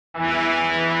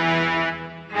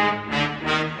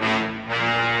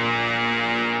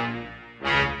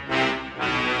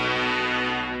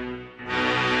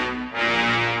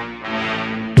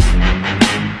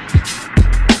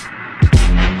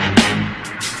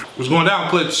What's going down,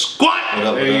 Clutch Squad? What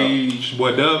up, Hey, It's your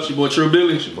boy Dub. it's your boy True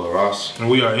Billy. It's your boy Ross. And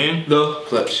we are in The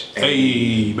Clutch.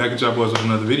 Hey, back at y'all boys with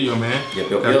another video, man. Yep.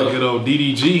 Got the good old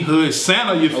DDG Hood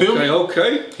Santa, you feel me?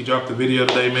 Okay. He dropped the video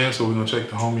today, man, so we're gonna check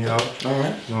the homie out. All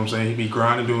right. You know what I'm saying? He be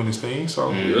grinding, doing his thing,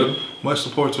 so much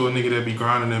support to a nigga that be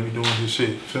grinding, that be doing his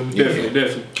shit. Feel me?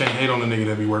 Definitely. Can't hate on a nigga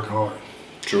that be working hard.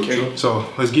 True. So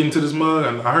let's get into this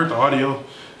mug. I heard the audio,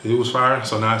 it was fire,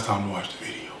 so now it's time to watch the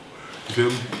video. You feel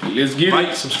me? Let's get Like,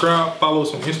 it. subscribe, follow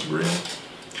us on Instagram.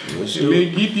 Let's Let's do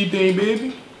it. get this thing,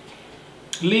 baby.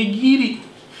 Let's get it.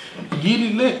 Get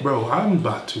it lit, bro. I'm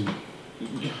about to.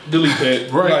 Delete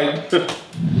that. Right. Like,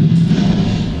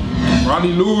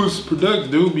 Ronnie Lewis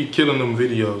product dude be killing them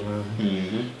videos,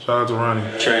 man. Shout out to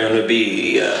Ronnie. Trying to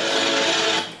be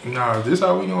Nah, is this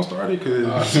how we gonna start it? Cause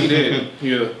I see that.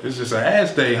 Yeah. it's just an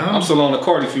ass day, huh? I'm still on the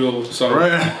Cardi fuel, so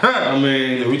Right. I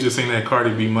mean, Yeah, we just seen that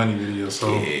Cardi B Money video,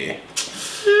 so. Yeah.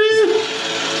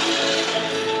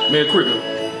 man, quicker.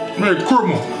 Merry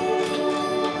Christmas.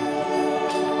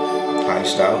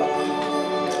 Iced out.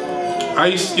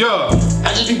 Ice, yeah.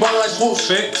 I just be ballin' like swoosh.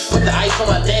 Sex. Put the ice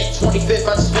on my neck. 25th,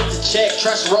 I just spent the check.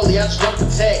 Trash rollie, I just want the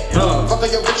tech. Fuck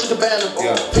on your bitch in the banner.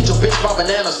 Yeah. Feed your bitch by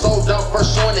banana. Sold out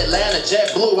first show in Atlanta.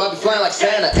 Jet blue, I be flying like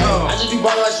Santa. I just be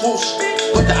ballin' like swoosh.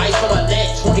 Put the ice on my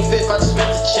neck. 25th, I just spent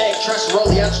the check. Trash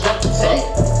rollie, I just want the tech.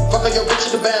 Fuck on your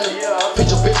bitch in the banner. Feed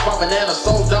your bitch by banana.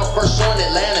 Sold out first show in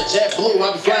Atlanta. Jet blue,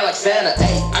 I be flying like Santa.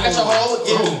 Ay, I got your hoe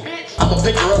again. I'ma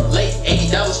pick her up late.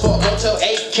 $80 for a Motel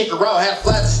 8. Kick her out, have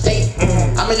fly to state.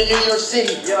 I'm in the New York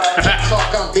City.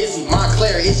 Talk, I'm busy.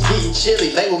 Montclair, it's getting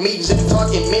chilly. Label meetings if you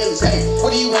talking millions. Hey,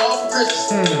 what do you want for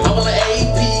Christmas? I want an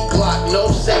AP Glock, no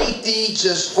safety,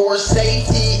 just for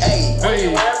safety. Hey,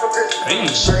 Hey.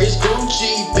 shirt is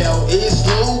Gucci, belt is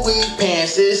Louis,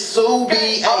 pants is Subi.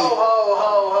 Hey,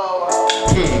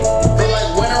 feel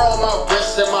like winter on my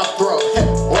wrist and my throat.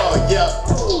 Whoa, yeah.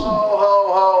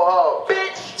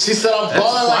 She said I'm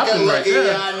ballin' like a flopping right lucky, there.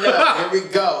 yeah, I know. Here we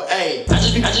go. Hey, I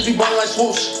just be ballin' like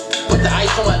swoosh. Put the ice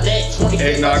on my neck. 20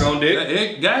 Eggnog on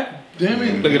deck. God damn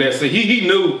it. Look at that. See, he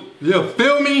knew. Yeah,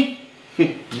 feel me?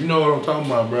 You know what I'm talking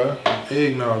about, bro.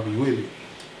 Eggnog be with it.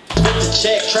 the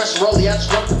check, trash rollie, I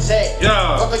just want the tech.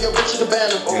 Yeah. Fuck on your bitch in the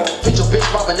banner. Feed your bitch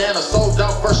by banana. Sold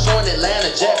out first show in Atlanta.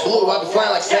 Jet blue, I be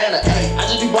flying like Santa. Ay, I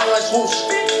just be ballin' like swoosh.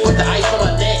 Put the ice on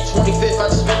my neck. 25th, I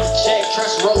just spent the check.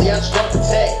 Trash rollie, I just want the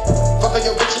tech. Fuck on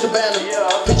your bitch in the banner.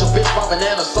 Feed your bitch by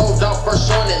banana. Sold out first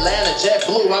show in Atlanta. Jet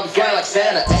blue, I be flying like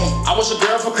Santa. Ay, I was a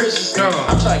girl for Christmas.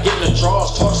 I'm trying to get in the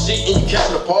drawers. Talk shit and you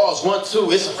catching the pause. 1,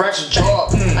 2, it's a fractured jaw.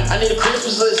 I need a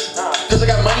Christmas list. Cause I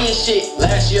got money and shit.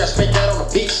 Last year I spent that on the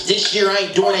beach. This year I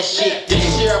ain't doing that shit. This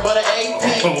year I bought an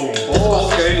AP. Oh,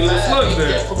 okay. Let's look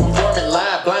there. For performing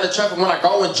live, blind the traffic when I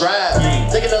go and drive.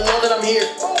 Thinking the Lord that I'm here.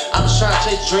 I'm just trying to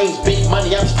chase dreams, big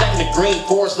money. I'm stacking the green.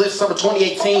 Forest Lift Summer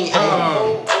 2018.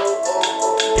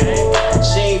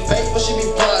 She ain't faithful, she be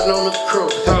plotting on the crew.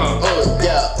 Oh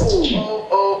yeah.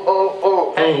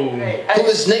 Who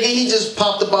this nigga? He just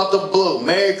popped about the blue.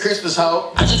 Merry Christmas,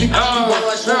 ho. I just be ballin'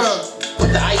 like swoosh.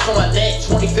 Put the ice on my neck.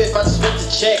 25th, I just spent the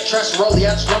check. Trash rollie,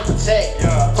 I just want the tech.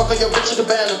 Fuck on your bitch in the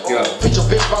banner. Feed your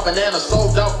bitch by banana.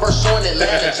 Sold out first show in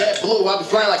Atlanta. Jet blue, I be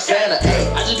flying like Santa. Ay,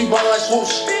 I just be ballin' like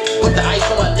swoosh. Put the ice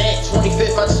on my neck.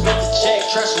 25th, I just spent the check.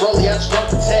 Trash rollie, I just want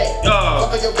the tech.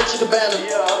 Fuck on your bitch in the banner.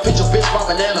 Feed your bitch by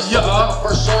banana. Sold out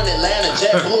first show in Atlanta.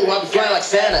 Jet blue, I be flying like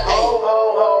Santa. Ay.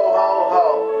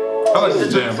 I like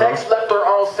this jam, bro. Text left her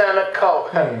on Santa coat.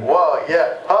 Whoa,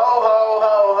 yeah. Ho, ho,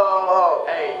 ho, ho, ho.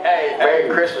 Hey, hey, Merry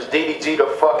Christmas, DDG the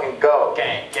fucking go.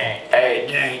 Gang, gang. Hey,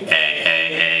 gang,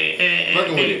 hey.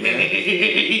 Fucking with it, man.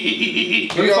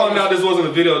 We found out this wasn't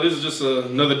a video. This is just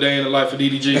another day in the life of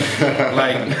DDG.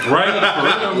 Like, Right?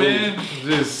 For real, man.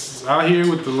 Just out here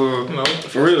with the little, you know,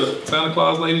 for real. Santa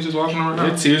Claus lady just walking around.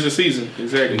 It's tears of season.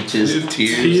 Exactly. Tears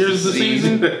the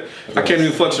season. I can't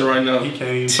even function right now. He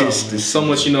can't even talk. So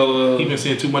much, you know. He been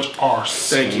seeing too much arse.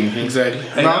 Thank you. Exactly.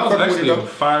 Hey, that was actually a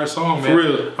fire song, man. For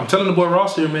real. I'm telling the boy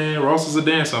Ross here, man. Ross is a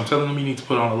dancer. I'm telling him he needs to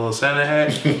put on a little Santa hat.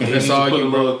 And he needs to all put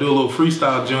you, do a little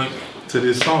freestyle joint to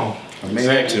this song. I may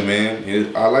have to,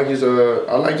 man. I like his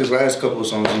last couple of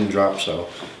songs he dropped, so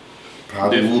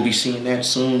probably we'll be seeing that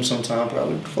soon, sometime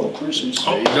probably before Christmas.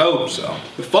 There you go. So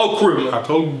before Christmas. I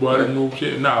told you, boy, that new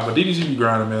shit. Nah, but DDG be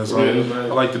grinding, man. So Yeah, man.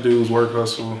 I like the dude's work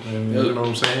hustle, and you know what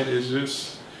I'm saying. It's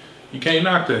just you can't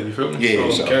knock that. You feel me?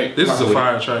 Yeah. So, okay. this is a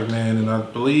fire track, man, and I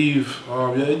believe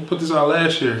yeah, he put this out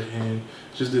last year and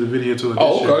just did a video to it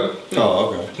this year. Okay.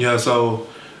 Oh, okay. Yeah, so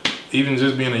even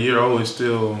just being a year old, it's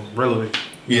still relevant.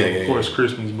 Yeah, Of course,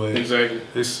 Christmas, but Exactly.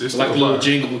 it's Like a still little fire.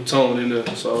 jingle tone in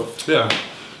there. So Yeah.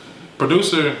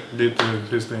 producer did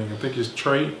his thing. I think it's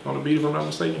Trey on the beat, if I'm not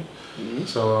mistaken.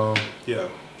 So yeah,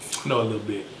 I know a little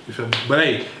bit. You feel me? But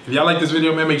hey, if y'all like this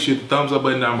video, man, make sure you hit the thumbs up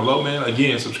button down below, man.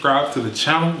 Again, subscribe to the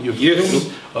channel. You feel me?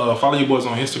 Follow your boys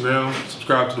on Instagram.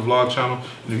 Subscribe to the vlog channel.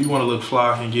 And if you want to look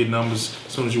fly and get numbers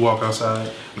as soon as you walk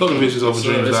outside, go to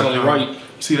visionsover.dreams.com. That's only right.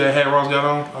 See that hat Ross got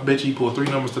on? I bet you he pulled 3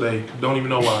 numbers today. Don't even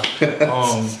know why.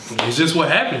 It's just what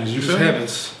happens. You feel me?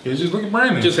 Happens. It's just look at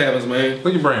Brandon. It just happens, man.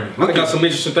 Look at Brandon. I got some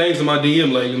interesting things in my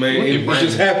DM lately, man. It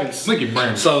just happens. Look at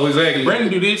Brandon. So exactly. Brandon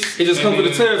do this. It just comes with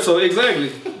the territory. Exactly.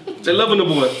 They loving the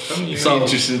boy. So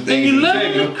interesting And things. you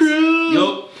loving the crew.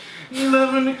 Yup. You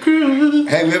loving the crew.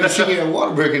 Hey, we haven't seen you at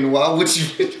Waterberg in a while. What you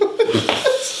been doing?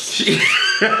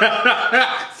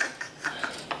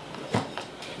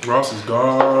 Ross is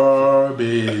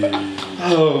garbage.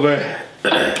 Oh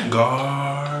man.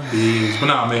 Garbage. But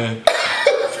nah, man.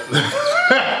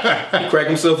 He crack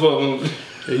himself up.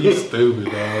 Yeah, you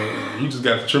stupid, dog. You just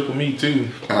got the triple meat too.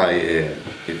 Oh yeah.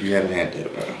 If you haven't had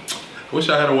that, bro. Wish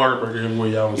I had a water burger everywhere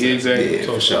y'all was at. Exactly. Yeah,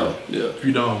 So for sure. Yeah. if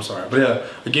you don't, I'm sorry. But yeah,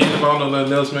 again, if I don't know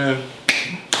nothing else, man,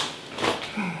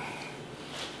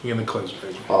 we in the clutch,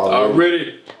 baby.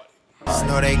 Already.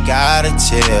 Know they gotta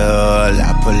chill.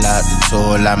 I pull out the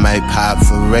tool, I might pop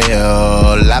for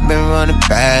real. I've been running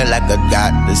bad like I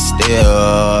got the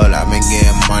steal. I've been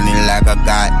getting money like I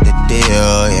got the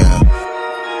deal, yeah.